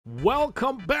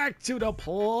Welcome back to the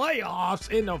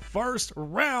playoffs in the first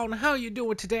round. How you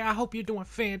doing today? I hope you're doing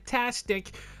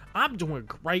fantastic. I'm doing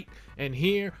great, and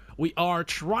here we are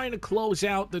trying to close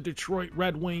out the Detroit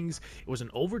Red Wings. It was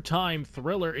an overtime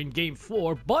thriller in Game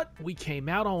 4, but we came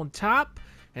out on top,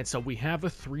 and so we have a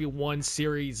 3-1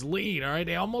 series lead. All right,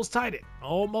 they almost tied it.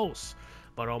 Almost.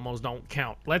 But almost don't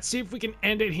count. Let's see if we can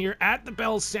end it here at the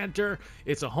Bell Center.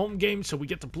 It's a home game, so we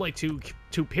get to play two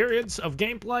periods of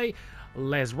gameplay.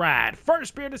 Let's ride.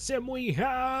 First period of sim, we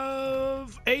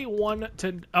have a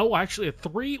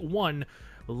 3-1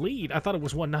 lead. I thought it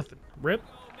was 1-0. Rip.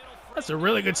 That's a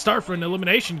really good start for an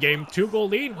elimination game. 2-goal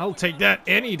lead. I'll take that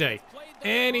any day.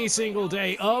 Any single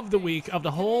day of the week, of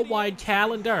the whole wide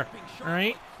calendar. All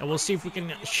right? And we'll see if we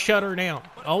can shut her down.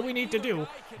 All we need to do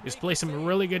is play some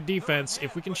really good defense.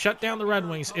 If we can shut down the Red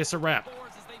Wings, it's a wrap.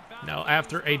 Now,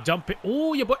 after a dump...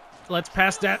 Oh, yeah, but let's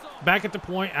pass that back at the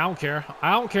point. I don't care.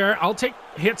 I don't care. I'll take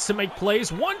hits to make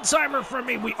plays. One-timer for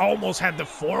me. We almost had the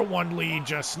 4-1 lead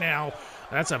just now.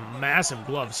 That's a massive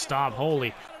glove stop.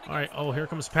 Holy. All right. Oh, here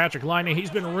comes Patrick Laine. He's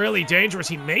been really dangerous.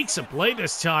 He makes a play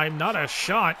this time, not a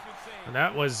shot. And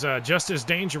that was just as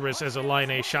dangerous as a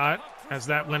Laine shot, as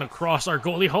that went across our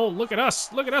goalie hole. Look at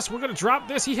us. Look at us. We're going to drop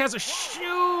this. He has a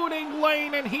shooting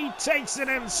lane, and he takes it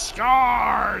and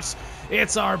scores.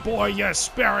 It's our boy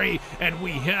Jesperi, and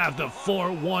we have the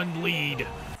 4-1 lead. All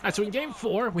right, so in Game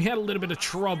 4, we had a little bit of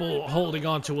trouble holding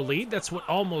on to a lead. That's what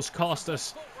almost cost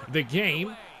us the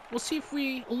game. We'll see if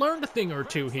we learned a thing or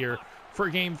two here for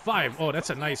Game 5. Oh, that's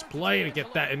a nice play to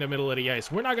get that in the middle of the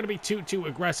ice. We're not going to be too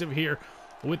aggressive here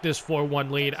with this 4-1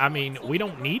 lead. I mean, we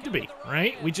don't need to be,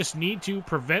 right? We just need to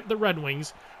prevent the Red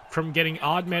Wings from getting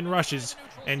odd man rushes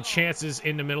and chances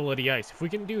in the middle of the ice. If we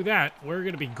can do that, we're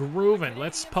going to be grooving.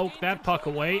 Let's poke that puck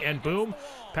away, and boom,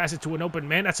 pass it to an open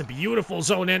man. That's a beautiful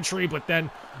zone entry, but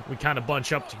then we kind of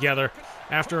bunch up together.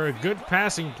 After a good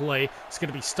passing play, it's going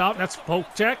to be stopped. That's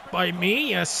poke check by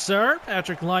me. Yes, sir.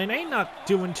 Patrick Laine not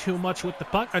doing too much with the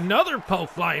puck. Another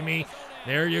poke by me.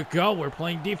 There you go. We're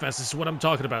playing defense. This is what I'm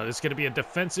talking about. It's going to be a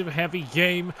defensive-heavy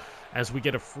game as we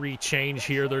get a free change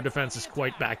here. Their defense is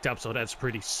quite backed up, so that's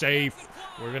pretty safe.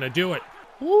 We're going to do it.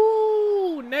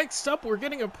 Woo! Next up, we're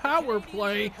getting a power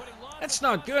play. That's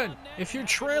not good. If you're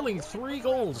trailing 3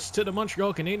 goals to the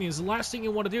Montreal Canadiens, the last thing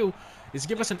you want to do is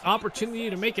give us an opportunity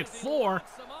to make it 4.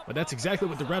 But that's exactly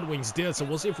what the Red Wings did, so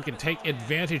we'll see if we can take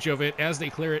advantage of it as they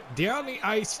clear it down the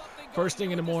ice. First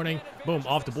thing in the morning, boom,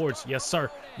 off the boards. Yes, sir.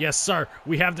 Yes, sir.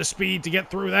 We have the speed to get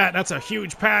through that. That's a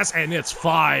huge pass, and it's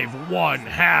 5-1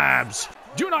 Habs.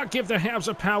 Do not give the Habs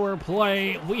a power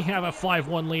play. We have a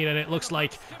 5-1 lead, and it looks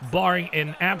like, barring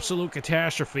an absolute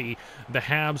catastrophe, the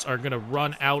Habs are going to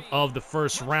run out of the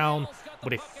first round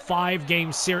with a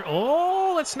 5-game series.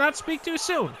 Oh, let's not speak too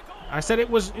soon. I said it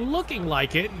was looking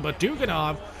like it, but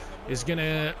Duganov is going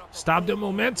to stop the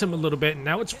momentum a little bit, and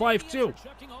now it's 5-2.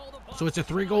 So it's a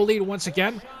 3-goal lead once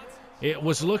again. It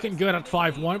was looking good at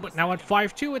 5-1, but now at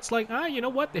 5-2, it's like, you know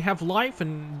what? They have life,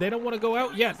 and they don't want to go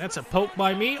out yet. That's a poke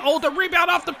by me. Oh, the rebound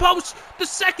off the post! The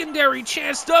secondary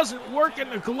chance doesn't work,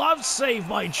 and the glove save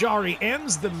by Jari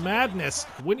ends the madness.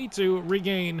 We need to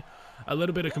regain a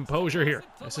little bit of composure here.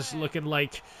 This is looking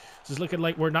like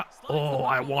we're not... Oh,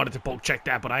 I wanted to poke check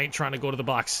that, but I ain't trying to go to the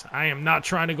box. I am not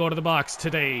trying to go to the box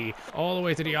today. All the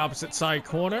way to the opposite side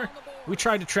corner. We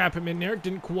tried to trap him in there.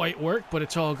 Didn't quite work, but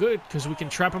it's all good because we can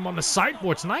trap him on the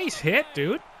sideboards. Nice hit,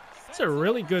 dude. It's a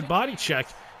really good body check.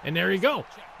 And there you go.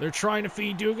 They're trying to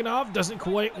feed Duganov. Doesn't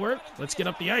quite work. Let's get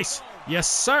up the ice. Yes,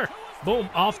 sir. Boom,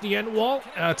 off the end wall.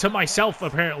 To myself,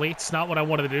 apparently. It's not what I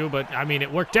wanted to do, but, I mean,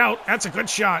 it worked out. That's a good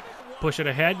shot. Push it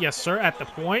ahead. Yes, sir, at the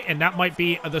point. And that might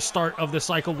be the start of the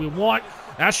cycle we want.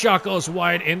 That shot goes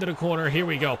wide into the corner. Here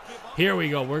we go. Here we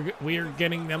go. We're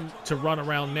getting them to run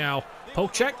around now.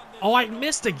 Poke check. Oh, I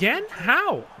missed again?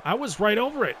 How? I was right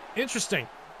over it. Interesting.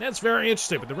 That's very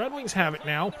interesting. But the Red Wings have it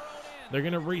now. They're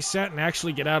going to reset and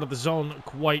actually get out of the zone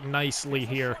quite nicely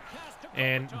here.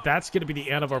 And that's going to be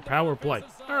the end of our power play.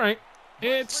 All right.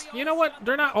 It's, you know what?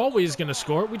 They're not always going to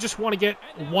score. We just want to get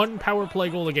 1 power play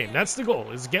goal a game. That's the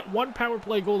goal, is get 1 power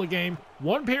play goal a game,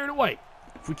 1 period away.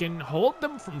 If we can hold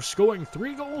them from scoring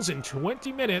 3 goals in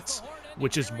 20 minutes,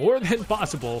 which is more than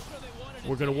possible,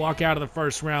 we're going to walk out of the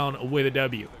first round with a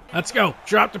W. Let's go.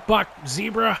 Drop the puck,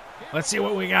 Zebra. Let's see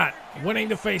what we got. Winning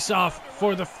the face-off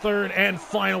for the 3rd and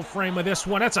final frame of this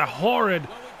one. That's a horrid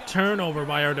turnover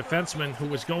by our defenseman who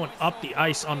was going up the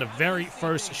ice on the very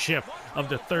first shift of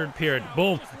the 3rd period.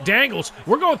 Boom. Dangles.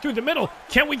 We're going through the middle.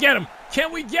 Can we get him?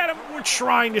 Can we get him? We're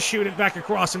trying to shoot it back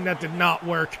across him. That did not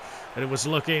work. And it was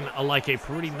looking like a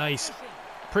pretty nice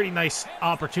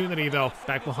opportunity, though.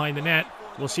 Back behind the net.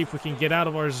 We'll see if we can get out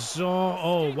of our zone.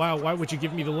 Oh, wow. Why would you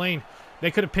give me the lane?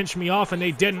 They could have pinched me off, and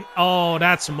they didn't. Oh,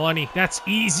 that's money. That's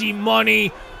easy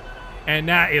money. And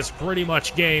that is pretty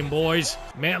much game, boys.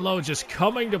 Mantlo just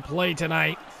coming to play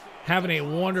tonight, having a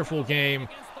wonderful game,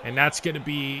 and that's going to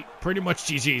be pretty much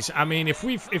GG's. I mean, if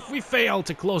we fail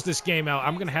to close this game out,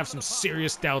 I'm going to have some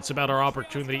serious doubts about our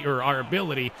opportunity or our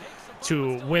ability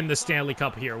to win the Stanley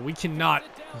Cup here. We cannot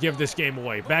give this game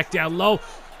away. Back down low.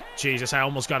 Jesus, I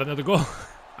almost got another goal.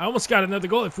 I almost got another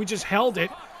goal. If we just held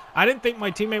it, I didn't think my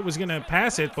teammate was going to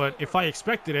pass it, but if I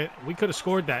expected it, we could have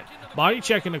scored that. Body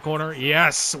check in the corner.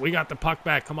 Yes, we got the puck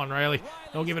back. Come on, Riley.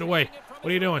 Don't give it away. What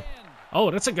are you doing?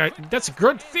 Oh, that's a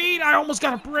good feed. I almost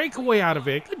got a breakaway out of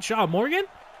it. Good job, Morgan.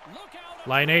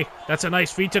 Line A. That's a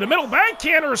nice feed to the middle.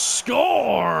 Backhander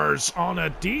scores on a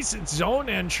decent zone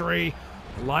entry.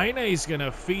 Line A's going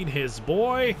to feed his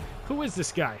boy. Who is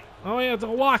this guy? Oh, yeah, the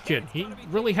Walken. He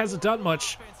really hasn't done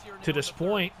much to this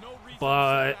point,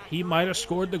 but he might have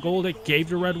scored the goal that gave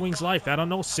the Red Wings life. I don't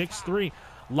know, 6-3.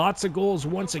 Lots of goals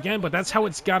once again, but that's how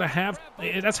it's got to have.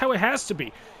 That's how it has to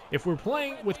be. If we're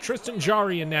playing with Tristan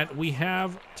Jarry in net, we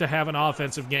have to have an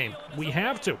offensive game. We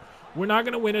have to. We're not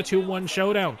going to win a 2-1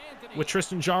 showdown with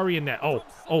Tristan Jarry in net. Oh,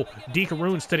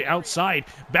 Decaroons to the outside.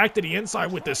 Back to the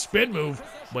inside with the spin move,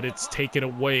 but it's taken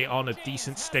away on a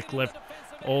decent stick lift.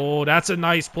 Oh, that's a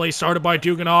nice play started by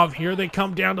Duganov. Here they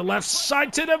come down the left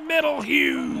side to the middle.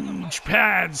 Huge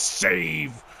pad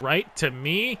save. Right to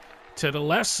me, to the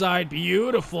left side.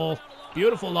 Beautiful,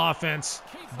 beautiful offense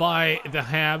by the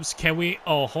Habs. Can we?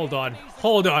 Oh, hold on.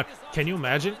 Can you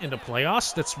imagine in the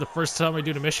playoffs? That's the first time I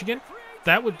do to Michigan.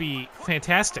 That would be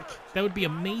fantastic. That would be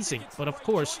amazing. But of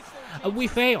course, we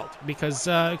failed because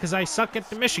I suck at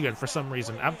the Michigan for some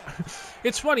reason.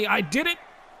 It's funny. I did it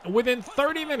within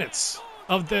 30 minutes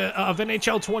of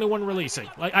NHL 21 releasing.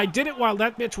 Like, I did it while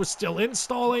that bitch was still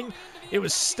installing. It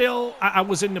was still, I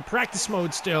was in the practice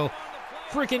mode still.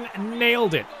 Freaking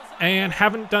nailed it. And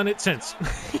haven't done it since.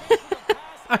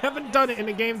 I haven't done it in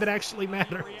a game that actually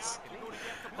matters.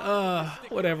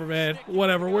 Whatever, man.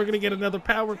 Whatever. We're going to get another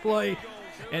power play.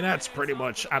 And that's pretty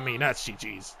much, I mean, that's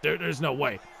GG's. There's no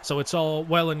way. So it's all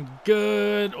well and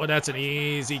good. Oh, that's an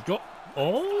easy goal.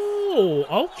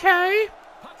 Oh, okay.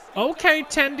 Okay,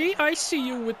 Tendy, I see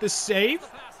you with the save.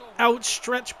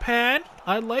 Outstretched pad.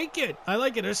 I like it.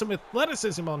 There's some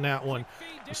athleticism on that one.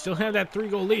 We still have that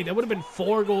 3-goal lead. That would have been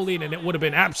 4-goal lead, and it would have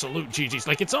been absolute GG's.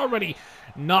 Like, it's already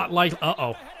not like...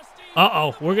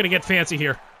 Uh-oh. We're going to get fancy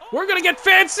here. We're going to get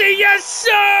fancy. Yes,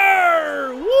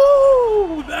 sir!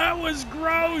 Woo! That was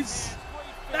gross.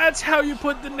 That's how you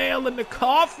put the nail in the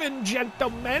coffin,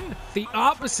 gentlemen. The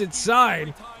opposite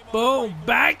side... Boom,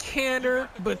 backhander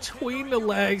between the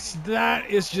legs. That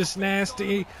is just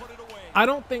nasty. I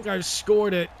don't think I've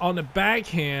scored it on the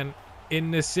backhand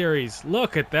in this series.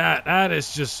 Look at that. That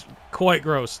is just quite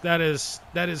gross. That is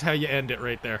how you end it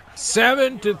right there.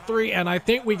 7-3, and I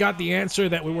think we got the answer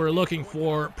that we were looking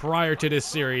for prior to this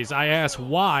series. I asked,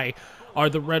 why are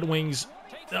the Red Wings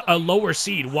a lower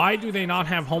seed? Why do they not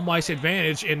have home ice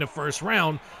advantage in the first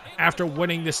round after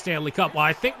winning the Stanley Cup? Well,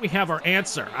 I think we have our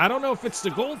answer. I don't know if it's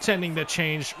the goaltending that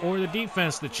changed or the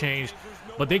defense that changed,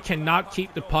 but they cannot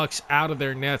keep the pucks out of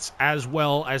their nets as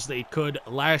well as they could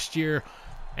last year,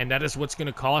 and that is what's going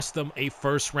to cost them a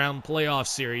first-round playoff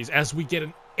series as we get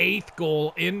an 8th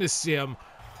goal in the sim,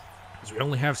 because we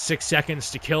only have 6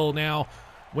 seconds to kill now.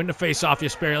 Win the face-off, you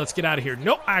spare. Let's get out of here.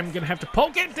 Nope, I'm going to have to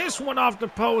poke it. This one off the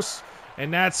post,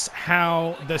 and that's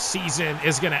how the season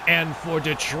is going to end for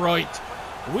Detroit.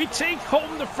 We take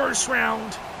home the first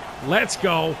round. Let's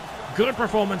go. Good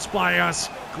performance by us.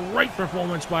 Great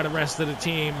performance by the rest of the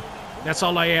team. That's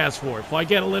all I ask for. If I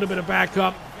get a little bit of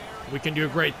backup, we can do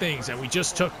great things. And we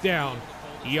just took down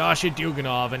Yasha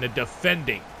Duganov and the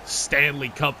defending Stanley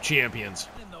Cup champions.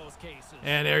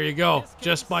 And there you go.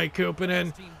 Just by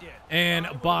Kupanen and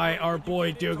by our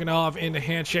boy Duganov in the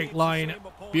handshake line.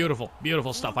 Beautiful,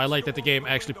 beautiful stuff. I like that the game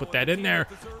actually put that in there,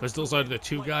 because those are the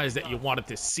two guys that you wanted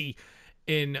to see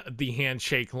in the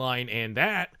handshake line, and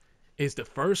that is the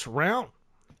first round.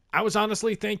 I was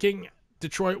honestly thinking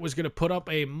Detroit was going to put up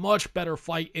a much better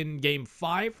fight in Game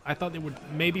 5. I thought they would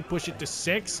maybe push it to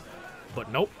 6,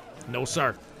 but nope. No,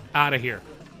 sir. Out of here.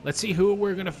 Let's see who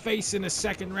we're going to face in the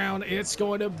second round. It's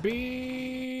going to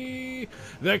be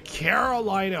the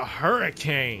Carolina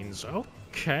Hurricanes.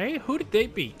 Okay, who did they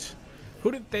beat?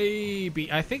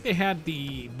 I think they had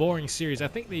the boring series. I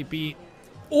think they beat...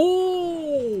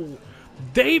 Oh!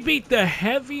 They beat the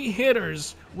heavy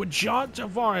hitters with John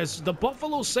Tavares. The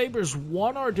Buffalo Sabres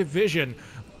won our division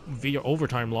via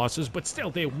overtime losses, but still,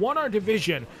 they won our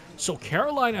division. So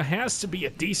Carolina has to be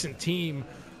a decent team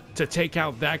to take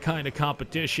out that kind of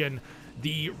competition.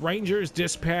 The Rangers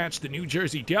dispatch the New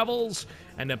Jersey Devils,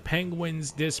 and the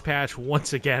Penguins dispatch,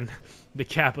 once again, the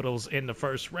Capitals in the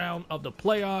first round of the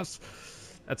playoffs.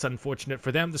 That's unfortunate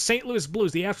for them. The St. Louis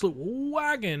Blues, the absolute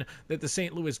wagon that the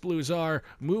St. Louis Blues are,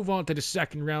 move on to the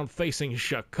second round facing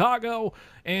Chicago,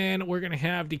 and we're going to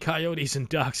have the Coyotes and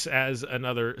Ducks as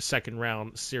another second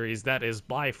round series. That is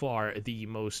by far the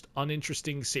most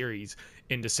uninteresting series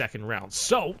in the second round.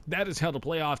 So that is how the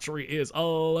playoff tree is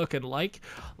looking like.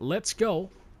 Let's go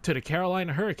to the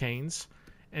Carolina Hurricanes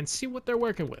and see what they're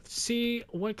working with. See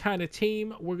what kind of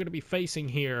team we're going to be facing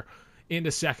here in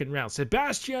the second round.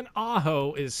 Sebastian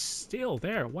Aho is still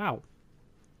there. Wow.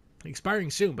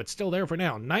 Expiring soon, but still there for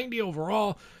now. 90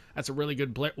 overall. That's a really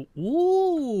good player.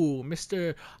 Ooh,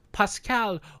 Mr.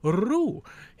 Pascal Roux.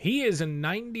 He is a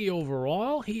 90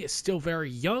 overall. He is still very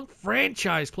young.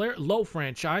 Franchise player. Low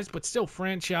franchise, but still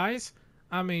franchise.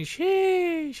 I mean,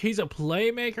 sheesh. He's a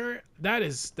playmaker. That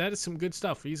is some good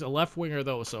stuff. He's a left winger,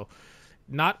 though, so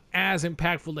not as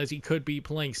impactful as he could be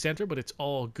playing center, but it's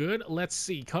all good. Let's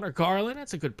see. Connor Garland,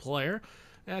 that's a good player.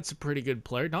 That's a pretty good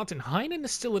player. Dalton Heinen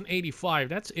is still an 85.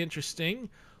 That's interesting.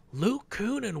 Luke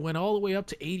Kunin went all the way up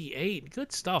to 88.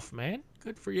 Good stuff, man.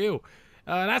 Good for you.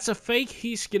 That's a fake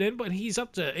he's getting, but he's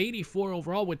up to 84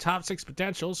 overall with top 6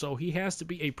 potential, so he has to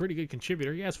be a pretty good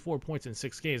contributor. He has 4 points in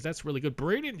 6 games. That's really good.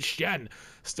 Braden Shen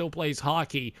still plays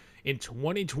hockey in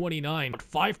 2029.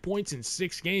 5 points in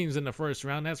 6 games in the first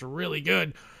round. That's really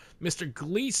good. Mr.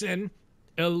 Gleason,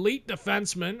 elite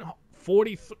defenseman,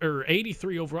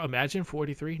 83 overall. Imagine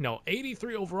 43. No,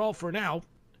 83 overall for now.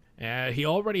 He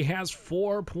already has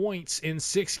 4 points in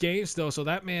 6 games, though, so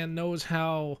that man knows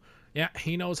how... Yeah,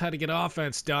 he knows how to get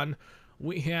offense done.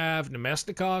 We have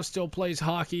Nemesnikov still plays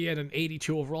hockey at an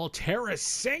 82 overall.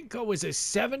 Tarasenko is a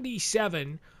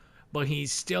 77, but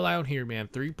he's still out here, man.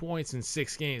 3 points in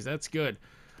 6 games. That's good.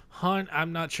 Hunt,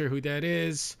 I'm not sure who that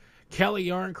is. Kelly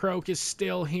Yarncroke is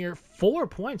still here. 4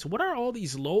 points. What are all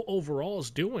these low overalls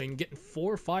doing, getting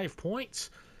 4 or 5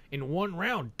 points in one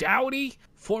round? Doughty,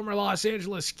 former Los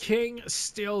Angeles King,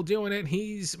 still doing it.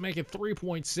 He's making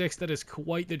 3.6. That is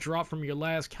quite the drop from your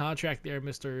last contract there,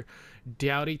 Mr.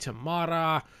 Doughty.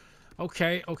 Tamara.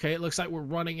 Okay. It looks like we're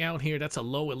running out here. That's a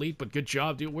low elite, but good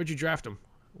job, dude. Where'd you draft him?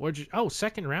 Oh,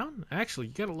 second round? Actually,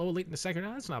 you got a low elite in the second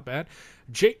round. That's not bad.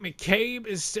 Jake McCabe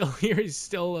is still here. He's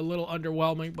still a little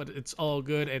underwhelming, but it's all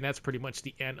good, and that's pretty much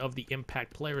the end of the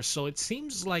impact players. So it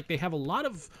seems like they have a lot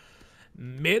of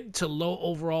mid to low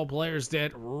overall players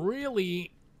that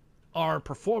really are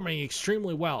performing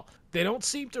extremely well. They don't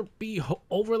seem to be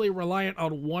overly reliant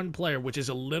on one player, which is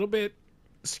a little bit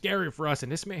scary for us.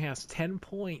 And this man has 10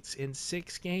 points in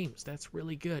 6 games. That's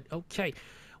really good. Okay,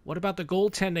 what about the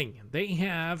goaltending? They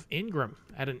have Ingram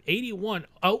at an 81.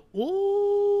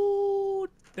 Oh,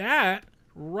 that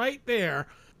right there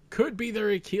could be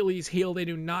their Achilles heel. They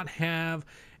do not have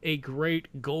a great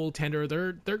goaltender.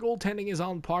 Their goaltending is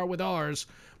on par with ours,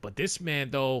 but this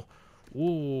man, though,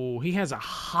 ooh, he has a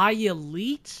high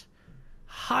elite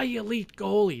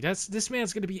goalie. This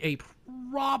man's going to be a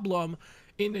problem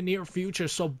in the near future.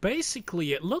 So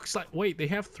basically, it looks like, wait, they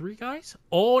have 3 guys?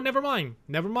 Oh, never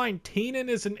mind. Teenan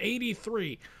is an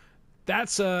 83.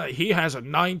 He has a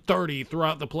 930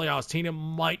 throughout the playoffs. Tina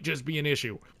might just be an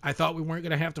issue. I thought we weren't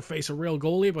going to have to face a real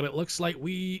goalie, but it looks like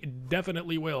we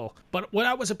definitely will. But what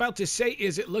I was about to say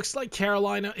is it looks like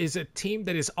Carolina is a team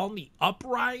that is on the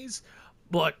uprise,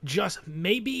 but just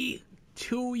maybe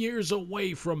 2 years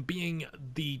away from being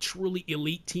the truly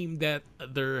elite team that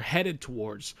they're headed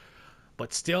towards.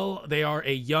 But still, they are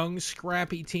a young,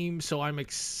 scrappy team, so I'm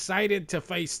excited to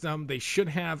face them. They should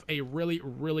have a really,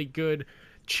 really good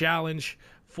challenge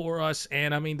for us,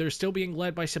 and I mean, they're still being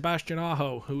led by Sebastian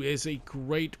Aho, who is a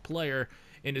great player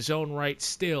in his own right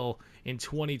still in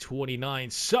 2029.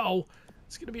 So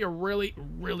it's going to be a really,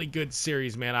 really good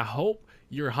series, man. I hope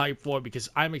you're hyped for it because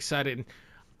I'm excited.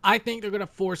 I think they're going to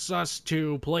force us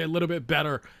to play a little bit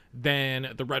better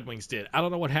than the Red Wings did. I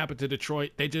don't know what happened to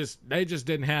Detroit. They just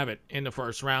didn't have it in the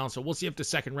first round, so we'll see if the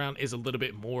second round is a little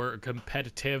bit more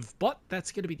competitive. But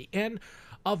that's going to be the end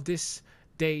of this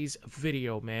day's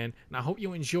video, man, and I hope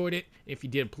you enjoyed it. If you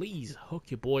did, please hook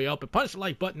your boy up and punch the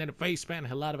like button in the face, man.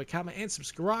 Hell out of a comment and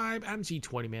subscribe. I'm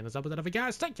G20, man. As up with that,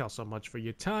 guys, thank y'all so much for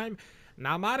your time.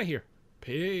 Now I'm out of here.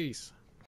 Peace.